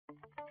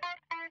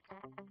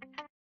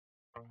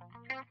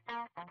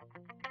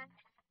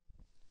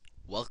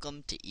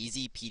Welcome to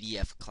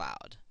easyPDF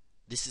Cloud.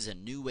 This is a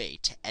new way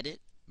to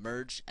edit,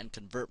 merge, and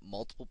convert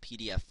multiple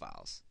PDF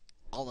files,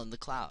 all in the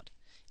cloud.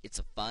 It's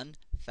a fun,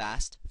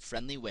 fast,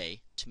 friendly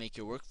way to make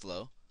your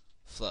workflow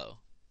flow.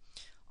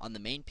 On the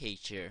main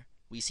page here,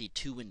 we see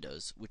two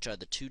windows, which are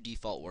the two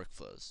default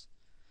workflows.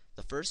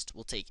 The first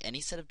will take any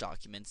set of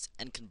documents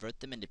and convert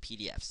them into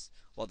PDFs,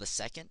 while the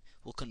second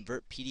will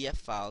convert PDF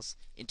files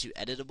into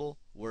editable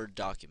Word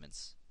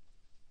documents.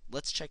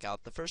 Let's check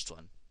out the first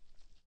one.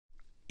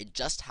 It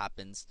just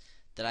happens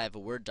that I have a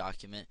Word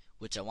document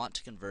which I want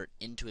to convert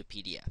into a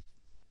PDF.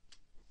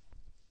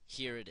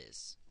 Here it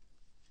is.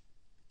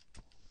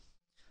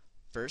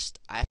 First,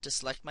 I have to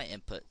select my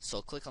input, so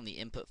I'll click on the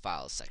Input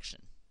Files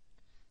section.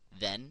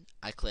 Then,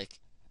 I click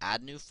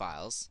Add New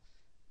Files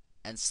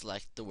and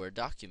select the Word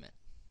document.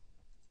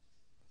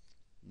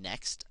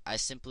 Next, I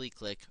simply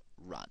click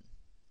Run.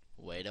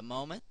 Wait a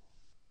moment.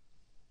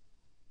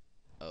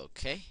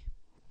 Okay.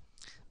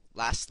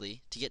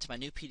 Lastly, to get to my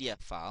new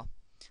PDF file,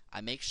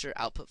 I make sure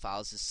Output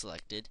Files is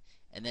selected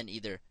and then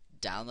either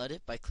download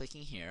it by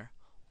clicking here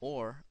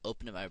or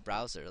open it in my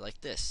browser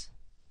like this.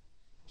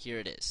 Here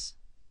it is.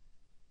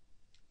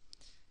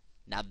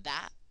 Now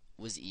that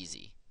was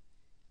easy.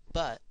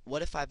 But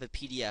what if I have a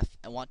PDF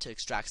and want to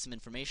extract some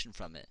information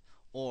from it?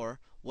 Or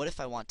what if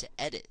I want to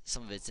edit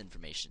some of its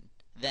information?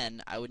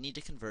 Then I would need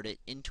to convert it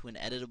into an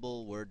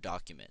editable Word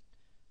document.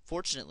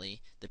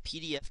 Fortunately, the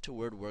PDF to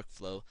Word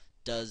workflow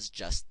does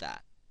just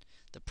that.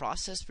 The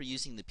process for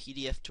using the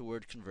PDF to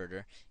Word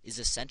converter is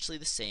essentially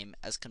the same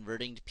as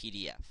converting to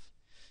PDF.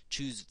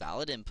 Choose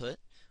Valid Input,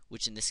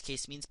 which in this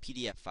case means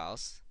PDF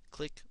files,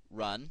 click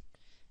Run,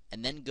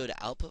 and then go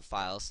to Output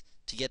Files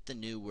to get the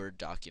new Word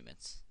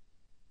documents.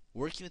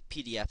 Working with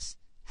PDFs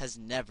has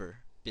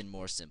never been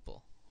more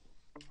simple.